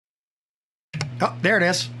Oh, there it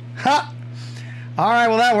is. Ha! All right,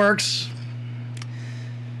 well, that works.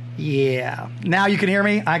 Yeah. Now you can hear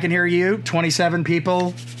me. I can hear you. 27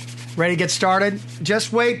 people. Ready to get started?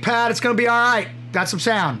 Just wait, Pat. It's going to be all right. Got some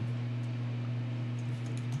sound.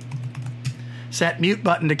 Set mute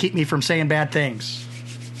button to keep me from saying bad things.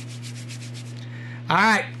 All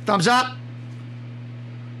right. Thumbs up.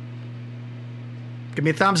 Give me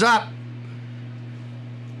a thumbs up.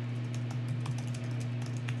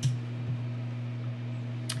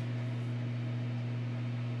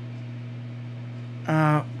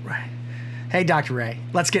 Hey, Dr. Ray.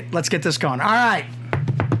 Let's get this going. All right.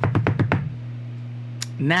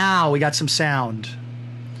 Now we got some sound.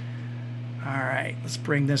 All right. Let's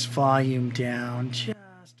bring this volume down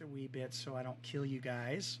just a wee bit so I don't kill you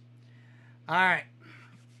guys. All right.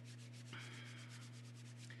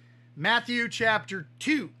 Matthew chapter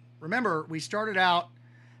 2. Remember, we started out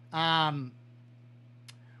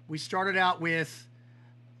with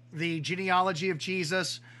the genealogy of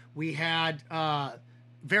Jesus. We had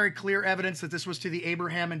very clear evidence that this was to the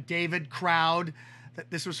Abraham and David crowd,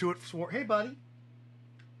 that this was who it swore. Hey, buddy.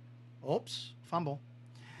 Oops, fumble.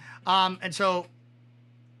 And so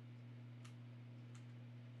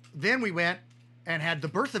then we went and had the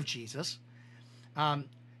birth of Jesus.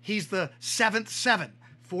 He's the seventh seven.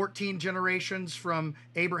 14 generations from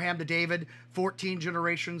Abraham to David, 14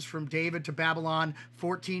 generations from David to Babylon,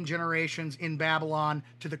 14 generations in Babylon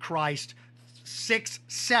to the Christ, 6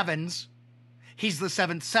 sevens. He's the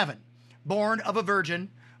seventh seven. Born of a virgin,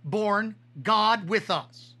 born God with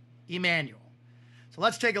us, Immanuel. So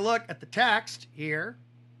let's take a look at the text here.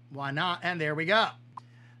 Why not? And there we go.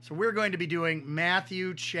 So we're going to be doing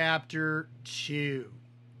Matthew chapter 2.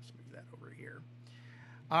 Let's move that over here.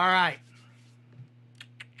 All right.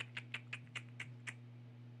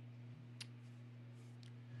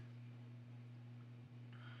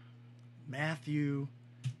 Matthew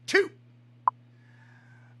 2.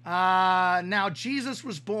 Now Jesus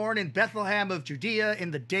was born in Bethlehem of Judea in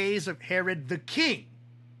the days of Herod the king.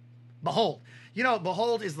 Behold. You know,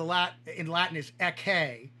 behold is in Latin is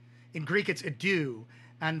ecce. In Greek it's idu.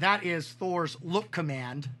 And that is Thor's look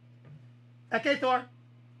command. Ecce, Thor.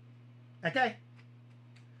 Ecce.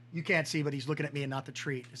 You can't see, but he's looking at me and not the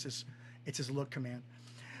tree. It's his look command.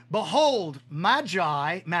 Behold,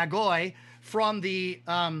 magoi, from the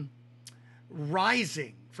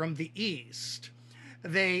rising from the east.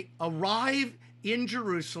 They arrive in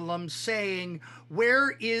Jerusalem saying,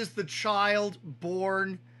 where is the child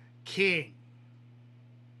born king?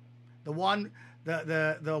 The one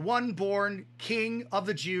born king of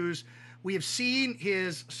the Jews. We have seen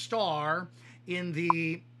his star in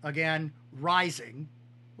the, again, rising,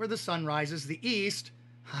 where the sun rises, the east.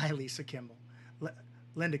 Hi, Lisa Kimball.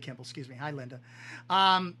 Linda Kimball, excuse me. Hi, Linda.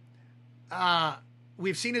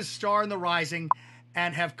 We've seen his star in the rising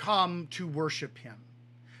and have come to worship him,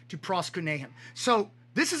 to proskuneo him. So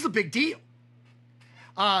this is a big deal.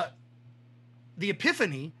 The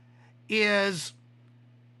Epiphany is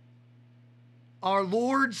our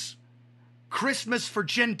Lord's Christmas for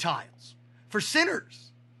Gentiles, for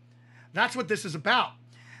sinners. That's what this is about.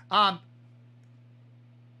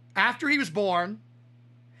 After he was born,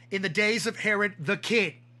 in the days of Herod the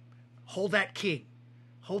king, hold that king,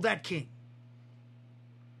 hold that king.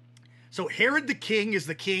 So Herod the king is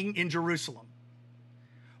the king in Jerusalem.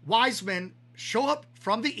 Wise men show up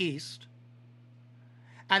from the east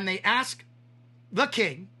and they ask the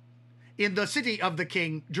king in the city of the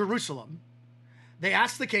king, Jerusalem, they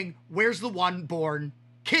ask the king, where's the one born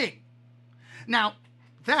king? Now,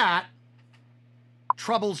 that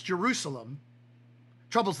troubles Jerusalem,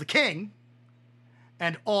 troubles the king,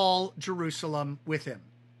 and all Jerusalem with him.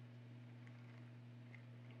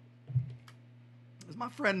 Is my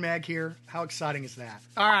friend Meg here? How exciting is that?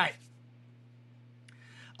 All right.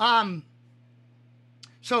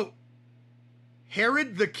 So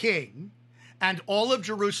Herod the king and all of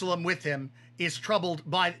Jerusalem with him is troubled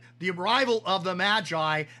by the arrival of the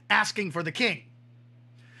Magi asking for the king.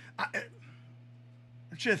 I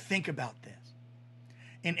want you to think about this.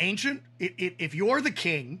 In ancient, if you're the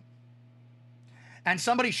king and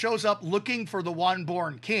somebody shows up looking for the one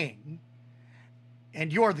born king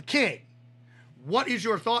and you're the king, what is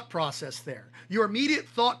your thought process there? Your immediate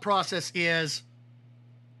thought process is,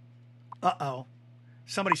 uh-oh,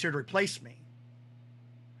 somebody's here to replace me.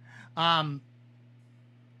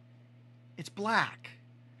 It's black.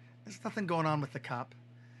 There's nothing going on with the cup.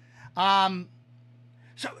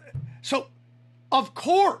 So of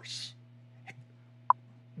course,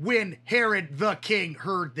 when Herod the king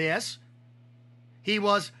heard this, he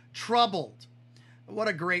was troubled. What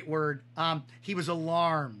a great word. He was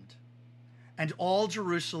alarmed, and all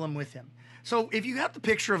Jerusalem with him. So if you have the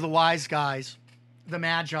picture of the wise guys, the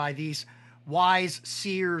magi, these wise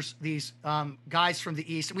seers, these guys from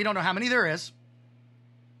the east, we don't know how many there is.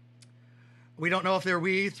 We don't know if they're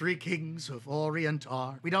we three kings of Orient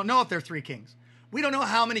are. We don't know if they're three kings. We don't know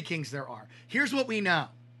how many kings there are. Here's what we know,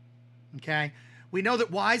 okay? We know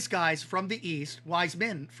that wise guys from the east, wise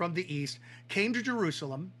men from the east, came to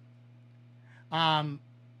Jerusalem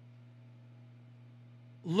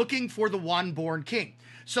looking for the one-born king.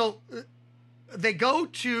 So they go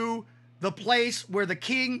to the place where the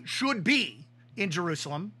king should be in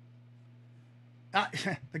Jerusalem.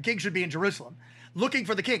 The king should be in Jerusalem, looking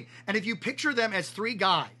for the king. And if you picture them as three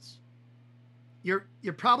guys, you're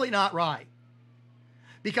probably not right.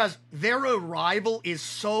 Because their arrival is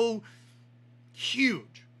so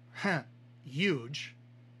huge, huge,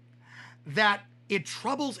 that it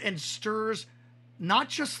troubles and stirs not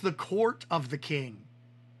just the court of the king,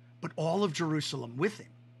 but all of Jerusalem with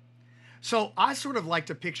him. So I sort of like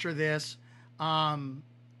to picture this. I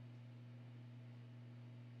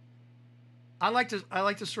like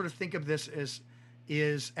to sort of think of this as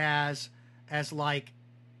like,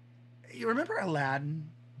 you remember Aladdin?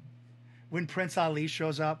 When Prince Ali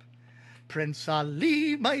shows up, Prince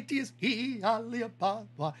Ali, mighty is he, Ali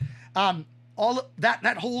Ababa. All of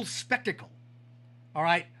that whole spectacle, all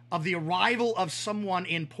right, of the arrival of someone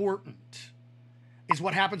important is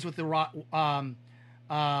what happens with the arrival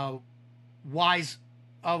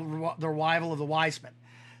of the wise men.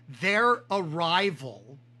 Their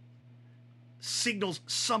arrival signals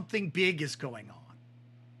something big is going on.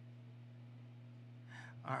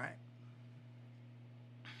 All right.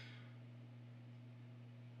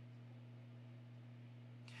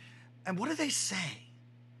 And what do they say?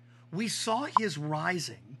 We saw his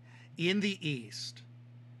rising in the east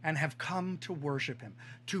and have come to worship him,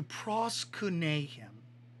 to proskune him.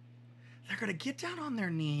 They're going to get down on their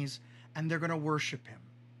knees and they're going to worship him.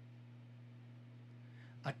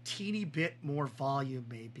 A teeny bit more volume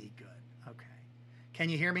may be good. Okay. Can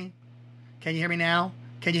you hear me? Can you hear me now?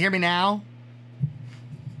 Can you hear me now?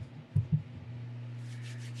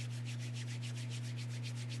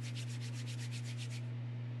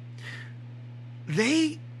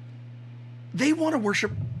 They want to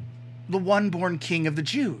worship the one-born King of the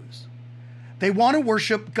Jews. They want to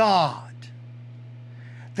worship God.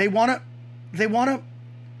 They want to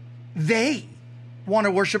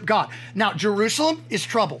worship God. Now, Jerusalem is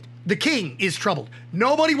troubled. The king is troubled.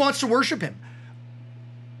 Nobody wants to worship him.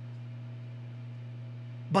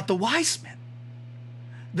 But the wise men,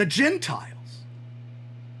 the Gentiles,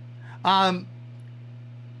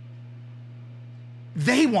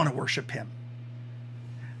 they want to worship him.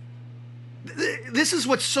 This is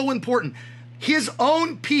what's so important. His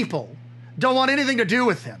own people don't want anything to do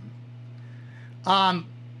with him. But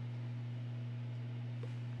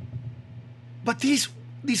these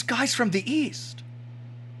guys from the east,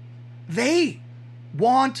 they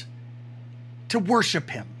want to worship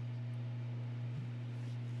him.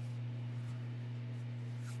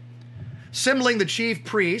 Assembling the chief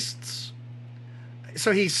priests.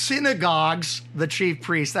 So he synagogues the chief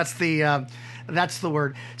priests. That's the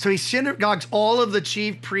word. So he synagogues all of the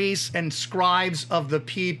chief priests and scribes of the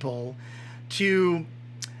people to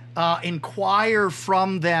inquire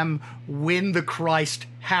from them when the Christ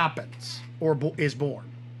happens or is born,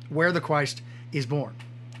 where the Christ is born.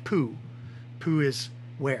 Poo is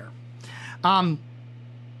where. I want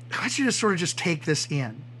you to sort of just take this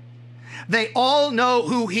in. They all know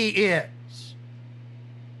who he is.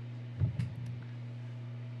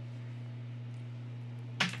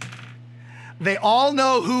 They all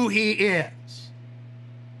know who he is.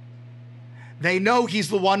 They know he's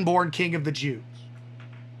the one-born King of the Jews.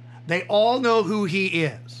 They all know who he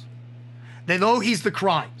is. They know he's the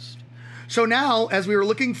Christ. So now, as we were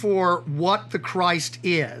looking for what the Christ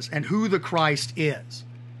is and who the Christ is,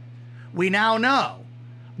 we now know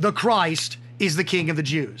the Christ is the King of the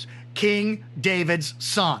Jews, King David's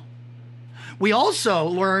son. We also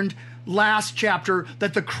learned last chapter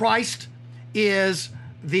that the Christ is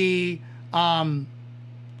the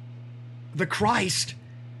Christ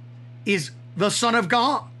is the Son of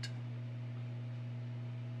God.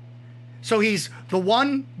 So he's the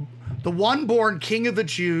one-born King of the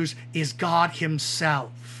Jews is God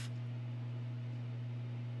himself.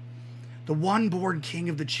 The one-born King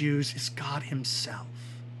of the Jews is God himself.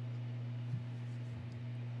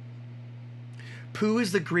 Poo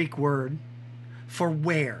is the Greek word for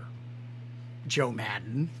where, Joe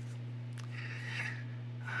Madden.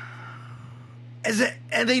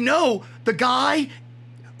 And they know the guy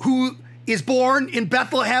who is born in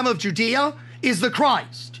Bethlehem of Judea is the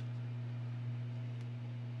Christ.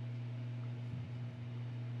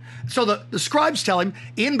 So the scribes tell him,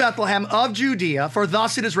 in Bethlehem of Judea, for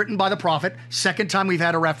thus it is written by the prophet, second time we've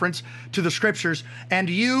had a reference to the scriptures, and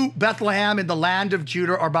you, Bethlehem, in the land of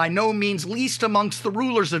Judah, are by no means least amongst the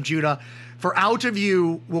rulers of Judah, for out of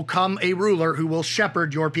you will come a ruler who will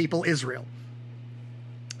shepherd your people Israel.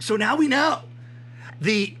 So now we know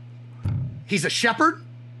he's a shepherd,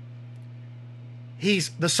 he's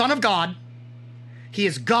the Son of God, he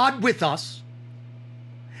is God with us,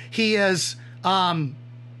 he is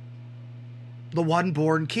the one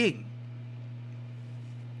born king.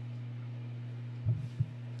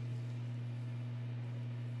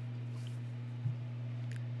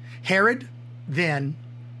 Herod then,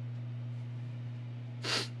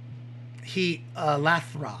 he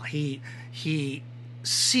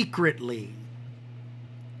secretly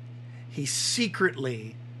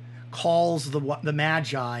calls the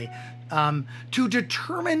Magi to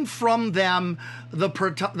determine from them the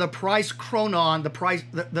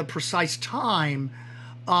precise time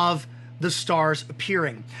of the stars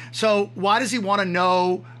appearing. So why does he want to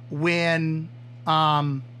know when?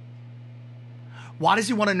 Why does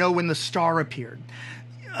he want to know when the star appeared?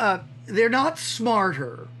 They're not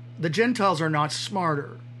smarter. The Gentiles are not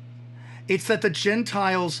smarter. It's that the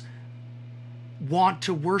Gentiles want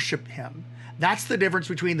to worship him. That's the difference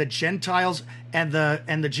between the Gentiles and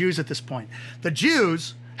the Jews at this point. The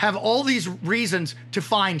Jews have all these reasons to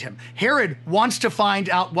find him. Herod wants to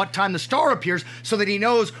find out what time the star appears so that he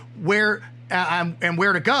knows where and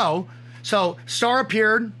where to go. So star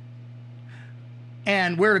appeared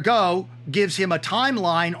and where to go gives him a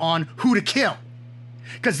timeline on who to kill,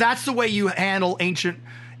 because that's the way you handle ancient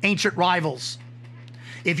rivals.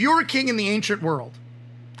 If you're a king in the ancient world,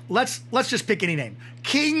 let's just pick any name.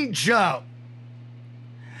 King Joe,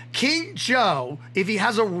 if he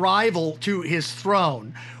has a rival to his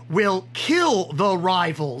throne, will kill the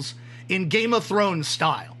rivals in Game of Thrones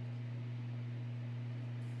style.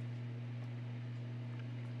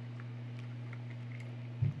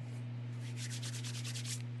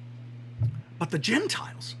 But the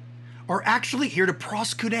Gentiles are actually here to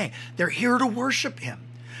proskune. They're here to worship him.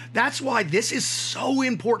 That's why this is so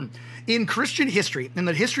important. In Christian history, in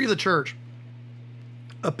the history of the church,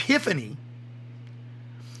 Epiphany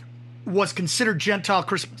was considered Gentile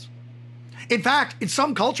Christmas. In fact, in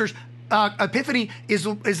some cultures, Epiphany is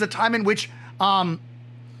the time in which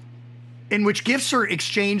gifts are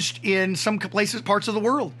exchanged in some places, parts of the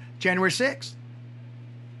world, January 6th.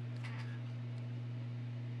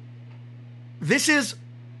 This is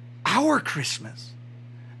our Christmas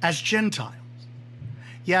as Gentiles.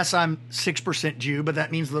 Yes, I'm 6% Jew, but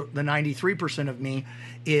that means the 93% of me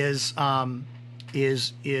is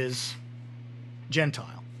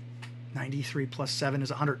Gentile. 93 plus 7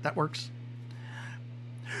 is 100. That works.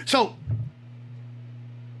 So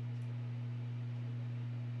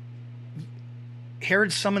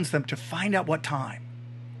Herod summons them to find out what time.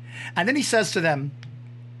 And then he says to them,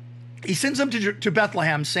 he sends them to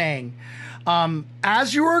Bethlehem saying,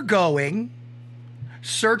 as you are going,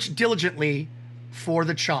 search diligently for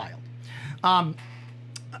the child.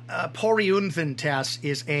 Poriunthes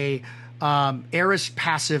is a aorist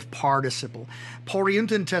passive participle.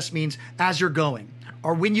 Poriunthes means as you're going,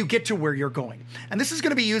 or when you get to where you're going. And this is going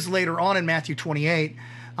to be used later on in Matthew 28.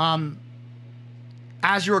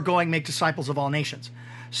 As you are going, make disciples of all nations.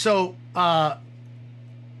 So,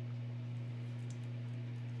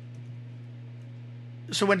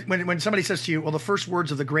 So when somebody says to you, well, the first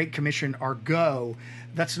words of the Great Commission are go,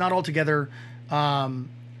 that's not altogether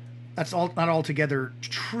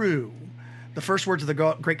true. The first words of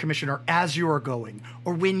the Great Commission are as you are going,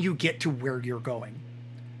 or when you get to where you're going.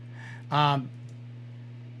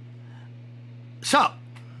 So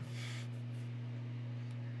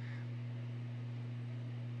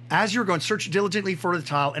as you're going, search diligently for the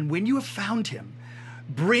child, and when you have found him,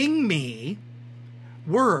 bring me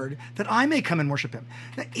word that I may come and worship him.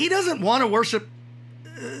 Now, he doesn't want to worship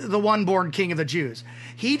the one-born King of the Jews.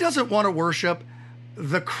 He doesn't want to worship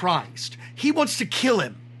the Christ. He wants to kill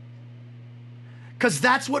him, because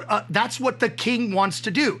that's what the king wants to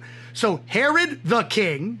do. So Herod the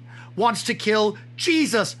king wants to kill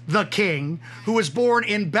Jesus the king, who was born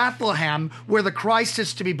in Bethlehem, where the Christ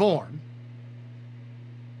is to be born.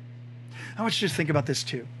 I want you to think about this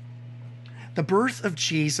too. The birth of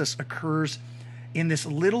Jesus occurs in this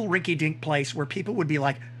little rinky-dink place where people would be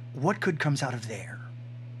like, what good comes out of there?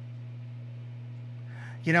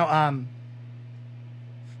 You know,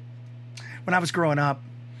 when I was growing up,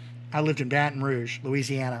 I lived in Baton Rouge,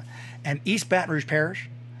 Louisiana, and East Baton Rouge Parish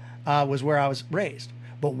was where I was raised.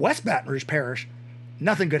 But West Baton Rouge Parish,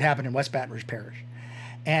 nothing good happened in West Baton Rouge Parish.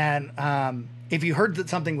 And if you heard that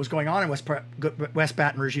something was going on in West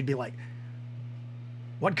Baton Rouge, you'd be like,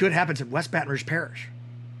 what good happens in West Baton Rouge Parish?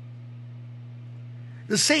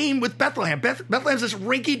 The same with Bethlehem. Bethlehem's this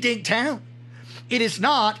rinky-dink town. It is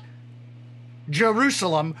not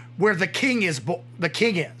Jerusalem where the king is.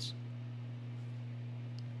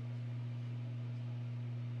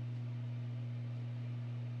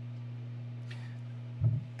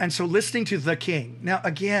 And so listening to the king. Now,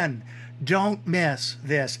 again, don't miss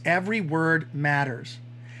this. Every word matters.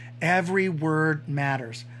 Every word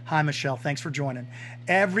matters. Hi, Michelle. Thanks for joining.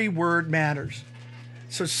 Every word matters.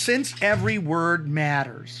 So since every word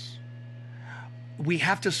matters, we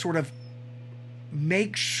have to sort of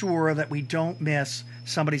make sure that we don't miss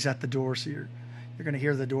somebody's at the door. So you're going to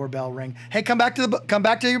hear the doorbell ring. Hey, come back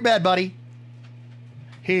to your bed, buddy.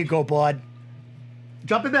 Here you go, bud.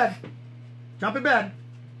 Jump in bed. Jump in bed.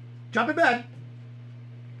 Jump in bed.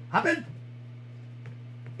 Hop in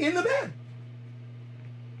the bed.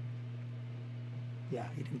 Yeah,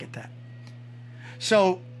 you didn't get that.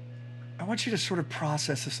 So I want you to sort of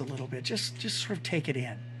process this a little bit. Just sort of take it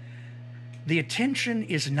in. The attention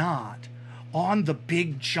is not on the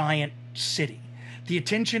big giant city. The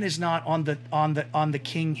attention is not on the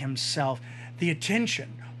king himself. The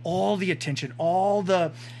attention, all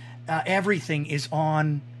the everything is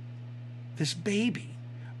on this baby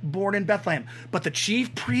born in Bethlehem. But the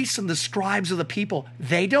chief priests and the scribes of the people,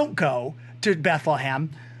 they don't go to Bethlehem.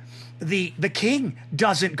 The king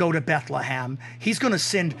doesn't go to Bethlehem. He's going to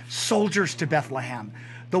send soldiers to Bethlehem.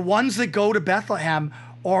 The ones that go to Bethlehem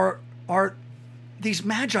are these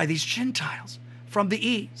magi, these Gentiles from the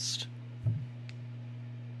east.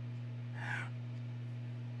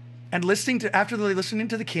 And after listening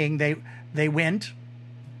to the king, they went,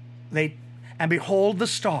 and behold the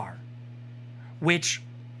star, which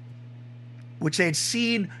they had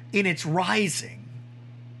seen in its rising,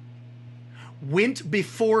 went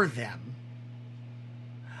before them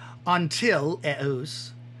until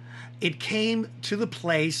it came to the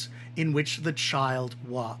place in which the child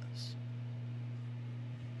was.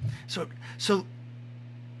 So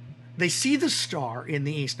they see the star in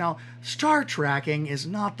the east. Now, star tracking is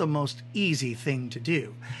not the most easy thing to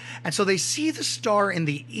do. And so they see the star in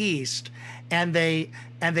the east, and they're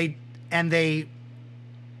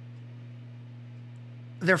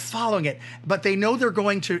following it, but they know they're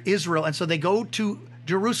going to Israel, and so they go to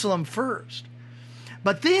Jerusalem first.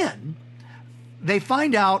 But then they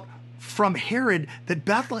find out from Herod that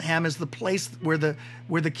Bethlehem is the place where the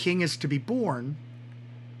king is to be born,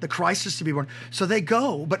 the Christ is to be born. So they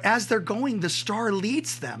go, but as they're going, the star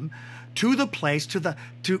leads them to the place,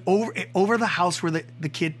 over the house where the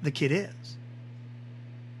kid is.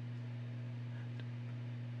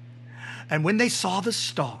 And when they saw the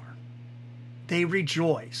star, they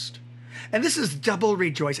rejoiced. And this is double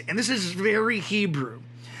rejoicing. And this is very Hebrew.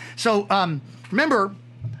 So remember,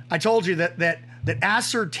 I told you that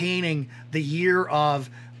ascertaining the year of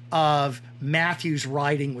Matthew's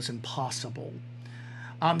writing was impossible.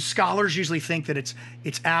 Scholars usually think that it's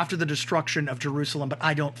after the destruction of Jerusalem, but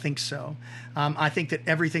I don't think so. I think that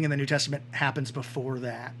everything in the New Testament happens before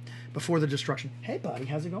that, before the destruction. Hey, buddy,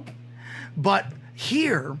 how's it going? But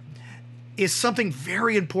here is something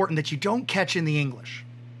very important that you don't catch in the English.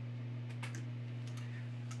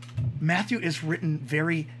 Matthew is written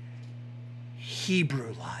very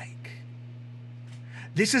Hebrew-like.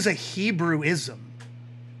 This is a Hebrewism.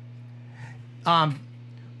 An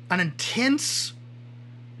intense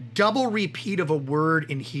double repeat of a word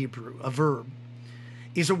in Hebrew, a verb,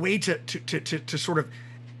 is a way to sort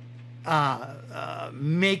of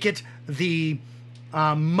make it the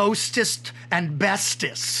mostest and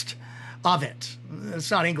bestest of it.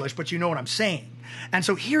 It's not English, but you know what I'm saying. And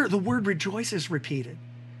so here the word rejoice is repeated.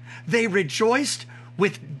 They rejoiced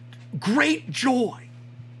with great joy.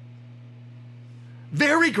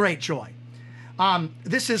 Very great joy.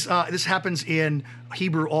 This happens in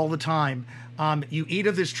Hebrew all the time. You eat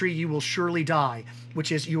of this tree, you will surely die,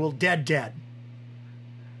 which is you will dead.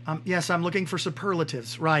 Yes, I'm looking for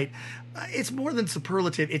superlatives, right? It's more than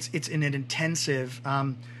superlative. It's in an intensive,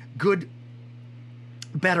 good,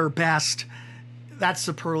 better, best. That's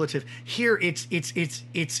superlative. Here, it's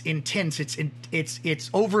intense. It's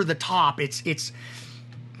over the top. It's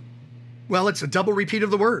a double repeat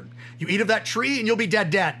of the word. You eat of that tree, and you'll be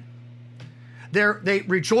dead. They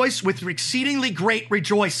rejoice with exceedingly great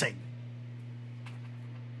rejoicing.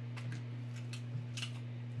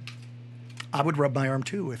 I would rub my arm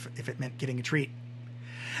too if it meant getting a treat.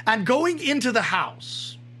 And going into the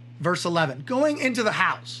house, verse 11, going into the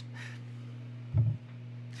house.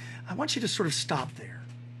 I want you to sort of stop there.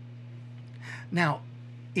 Now,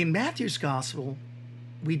 in Matthew's gospel,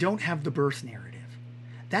 we don't have the birth narrative.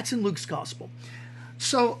 That's in Luke's gospel.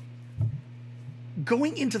 So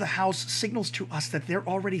going into the house signals to us that they're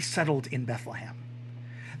already settled in Bethlehem.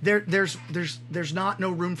 There's not no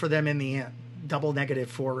room for them in the inn. Double negative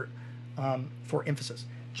for emphasis.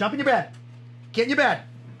 Jump in your bed. Get in your bed.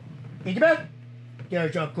 In your bed.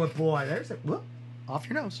 There's a good boy. There's it. Whoop. Off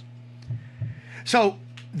your nose. So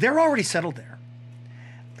they're already settled there.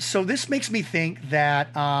 So this makes me think that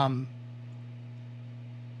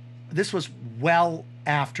this was well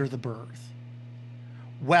after the birth.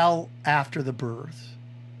 Well after the birth.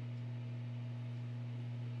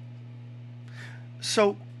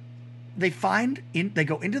 So they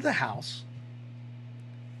go into the house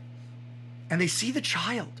and they see the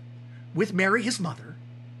child with Mary, his mother,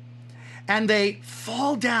 and they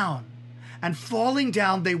fall down, and falling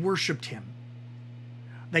down, they worshiped him.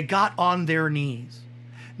 They got on their knees.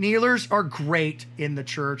 Kneelers are great in the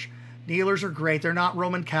church. Kneelers are great. They're not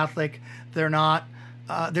Roman Catholic. They're not.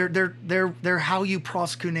 They're how you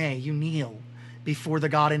proskune. You kneel before the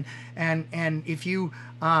God, and if you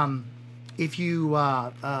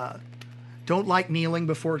don't like kneeling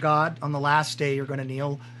before God, on the last day you're going to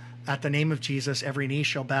kneel at the name of Jesus. Every knee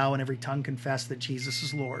shall bow and every tongue confess that Jesus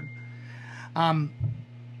is Lord. And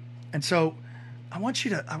so I want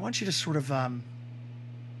you to sort of I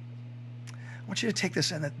want you to take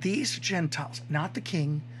this in, that these Gentiles, not the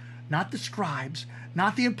king, not the scribes,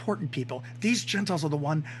 not the important people, these Gentiles are the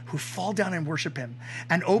one who fall down and worship him.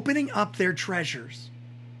 And opening up their treasures,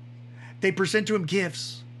 they present to him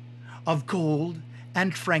gifts of gold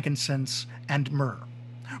and frankincense and myrrh.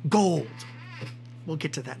 Gold. We'll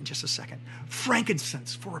get to that in just a second.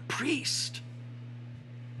 Frankincense for a priest.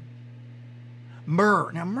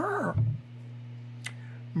 Myrrh. Now,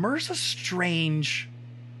 myrrh's a strange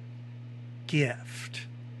gift.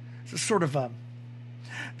 It's a sort of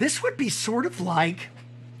this would be sort of like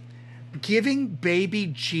giving baby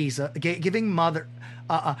Jesus, giving mother,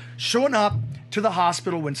 showing up to the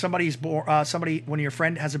hospital when somebody's born, when your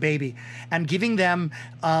friend has a baby, and giving them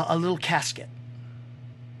a little casket.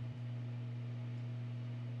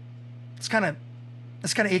 It's kind of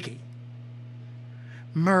icky.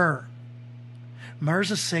 Myrrh's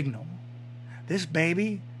a signal. This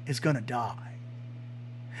baby is going to die.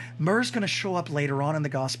 Myrrh's going to show up later on in the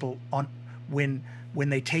gospel when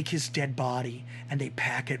they take his dead body and they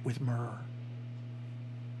pack it with myrrh.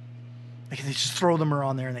 They just throw the myrrh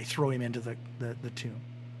on there and they throw him into the tomb.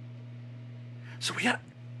 So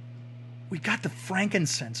we got the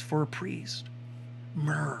frankincense for a priest.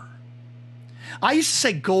 Myrrh. I used to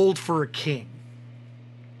say gold for a king.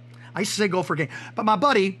 But my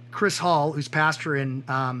buddy, Chris Hall, who's pastor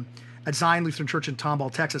at Zion Lutheran Church in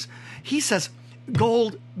Tomball, Texas, he says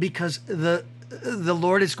gold because the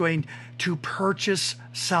Lord is going to purchase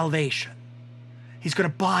salvation. He's going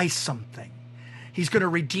to buy something. He's going to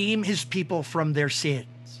redeem his people from their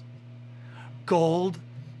sins. Gold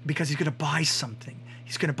because he's going to buy something.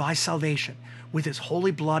 He's going to buy salvation with his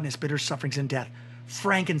holy blood and his bitter sufferings and death.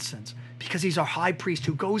 Frankincense because he's our high priest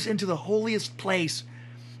who goes into the holiest place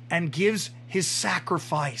and gives his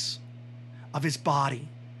sacrifice of his body.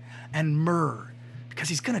 And myrrh because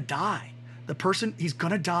he's going to die. He's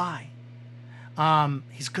going to die.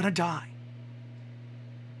 He's going to die.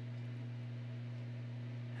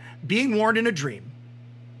 Being warned in a dream.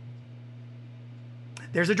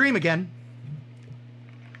 There's a dream again.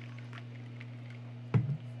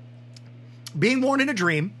 Being warned in a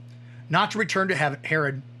dream not to return to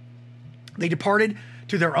Herod, they departed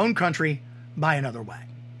to their own country by another way.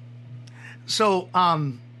 So,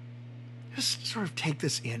 just sort of take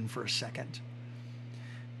this in for a second.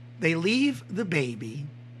 They leave the baby.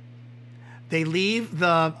 They leave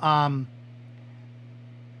the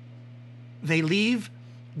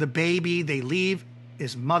baby. They leave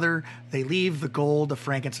his mother. They leave the gold, the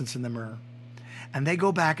frankincense, and the myrrh. And they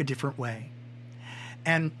go back a different way.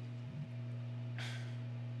 And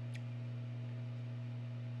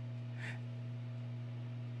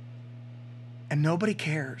nobody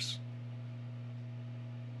cares.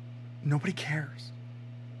 Nobody cares.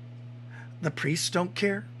 The priests don't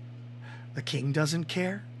care. The king doesn't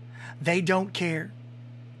care. They don't care.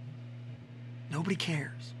 Nobody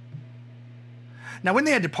cares. Now, when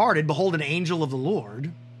they had departed, behold, an angel of the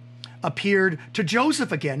Lord appeared to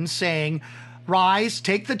Joseph again, saying, "Rise,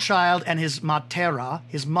 take the child and his matera,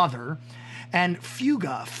 his mother, and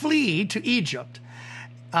flee to Egypt,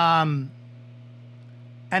 and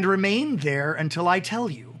remain there until I tell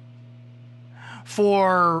you.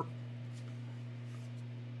 For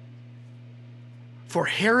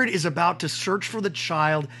Herod is about to search for the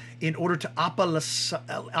child in order to apolesai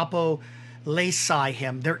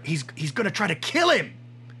him. He's going to try to kill him.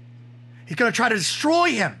 He's going to try to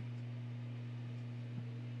destroy him.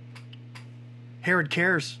 Herod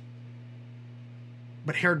cares,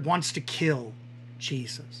 but Herod wants to kill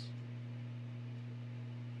Jesus.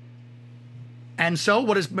 And so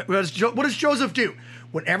what does Joseph do?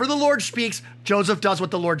 Whenever the Lord speaks, Joseph does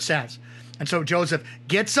what the Lord says. And so Joseph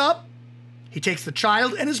gets up, he takes the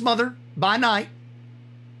child and his mother by night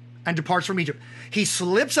and departs from Egypt. He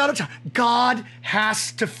slips out of town. God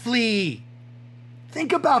has to flee.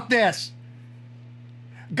 Think about this.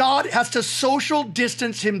 God has to social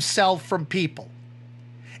distance himself from people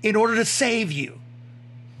in order to save you.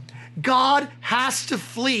 God has to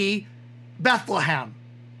flee Bethlehem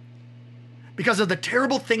because of the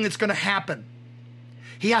terrible thing that's going to happen.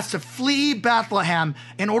 He has to flee Bethlehem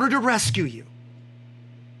in order to rescue you,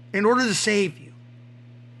 in order to save you.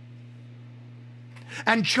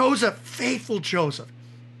 And Joseph, faithful Joseph,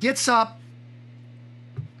 gets up,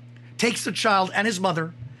 takes the child and his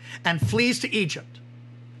mother, and flees to Egypt.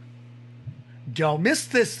 Don't miss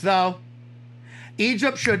this, though.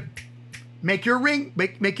 Egypt should make your ring,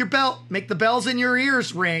 make your bell, make the bells in your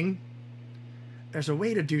ears ring. There's a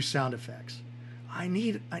way to do sound effects. I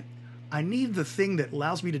need the thing that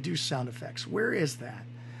allows me to do sound effects. Where is that?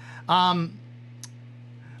 I'm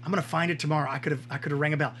gonna find it tomorrow. I could have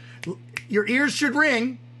rang a bell. Your ears should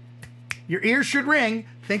ring. Your ears should ring.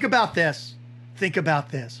 Think about this. Think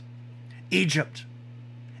about this. Egypt.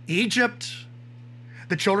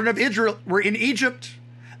 The children of Israel were in Egypt.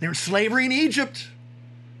 They were in slavery in Egypt.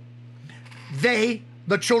 The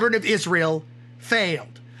children of Israel,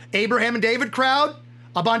 failed. Abraham and David crowd,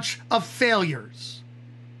 a bunch of failures.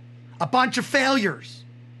 A bunch of failures.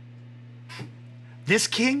 This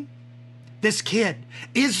king, this kid,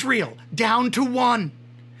 Israel, down to one.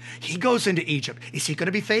 He goes into Egypt. Is he going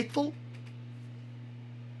to be faithful?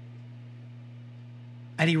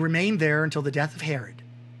 And he remained there until the death of Herod.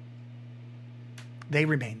 They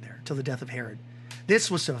remained there until the death of Herod. This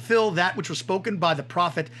was to fulfill that which was spoken by the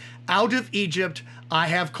prophet, out of Egypt I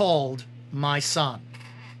have called my son.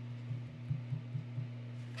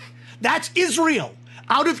 That's Israel.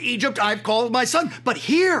 Out of Egypt I've called my son. But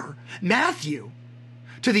here, Matthew,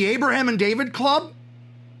 to the Abraham and David club,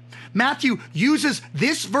 Matthew uses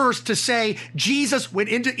this verse to say Jesus went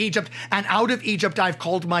into Egypt, and out of Egypt I've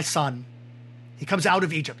called my son. He comes out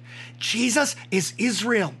of Egypt. Jesus is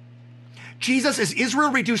Israel. Jesus is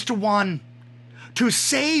Israel reduced to one, to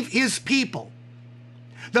save his people.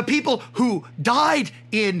 The people who died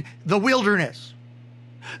in the wilderness.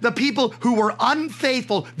 The people who were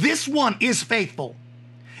unfaithful. This one is faithful,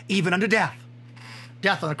 even unto death.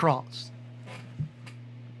 Death on the cross.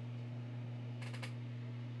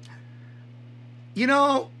 You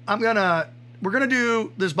know, we're gonna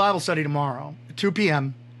do this Bible study tomorrow at 2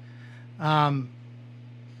 p.m.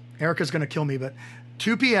 Erica's gonna kill me, but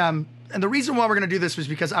 2 p.m. And the reason why we're gonna do this is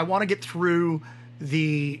because I want to get through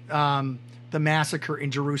the massacre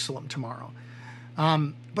in Jerusalem tomorrow.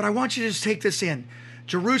 But I want you to just take this in.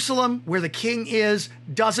 Jerusalem, where the king is,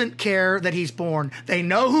 doesn't care that he's born. They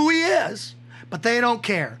know who he is, but they don't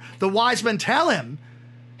care. The wise men tell him,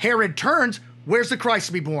 Herod turns, where's the Christ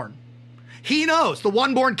to be born? He knows the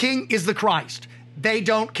one-born king is the Christ. They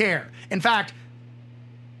don't care. In fact,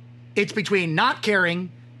 it's between not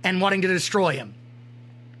caring and wanting to destroy him.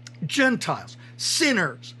 Gentiles,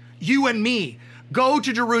 sinners, you and me, go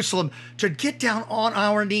to Jerusalem to get down on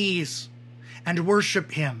our knees and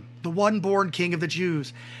worship him, the one-born king of the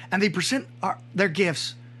Jews. And they present their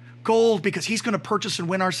gifts, gold, because he's going to purchase and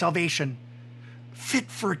win our salvation.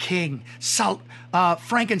 Fit for a king. Salt,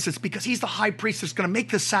 frankincense, because he's the high priest that's going to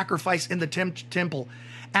make the sacrifice in the temple.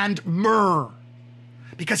 And myrrh,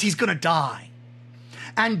 because he's going to die.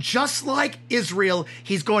 And just like Israel,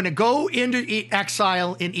 he's going to go into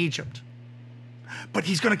exile in Egypt. But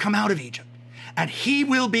he's going to come out of Egypt. And he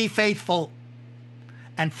will be faithful.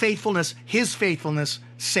 And faithfulness, his faithfulness,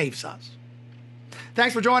 saves us.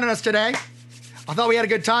 Thanks for joining us today. I thought we had a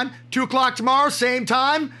good time. 2 o'clock tomorrow, same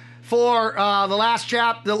time. For the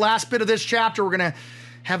last bit of this chapter, we're going to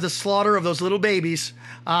have the slaughter of those little babies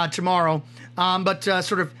tomorrow. But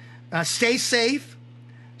stay safe,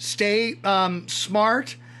 stay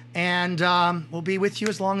smart, and we'll be with you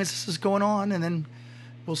as long as this is going on, and then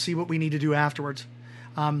we'll see what we need to do afterwards.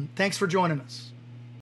 Thanks for joining us.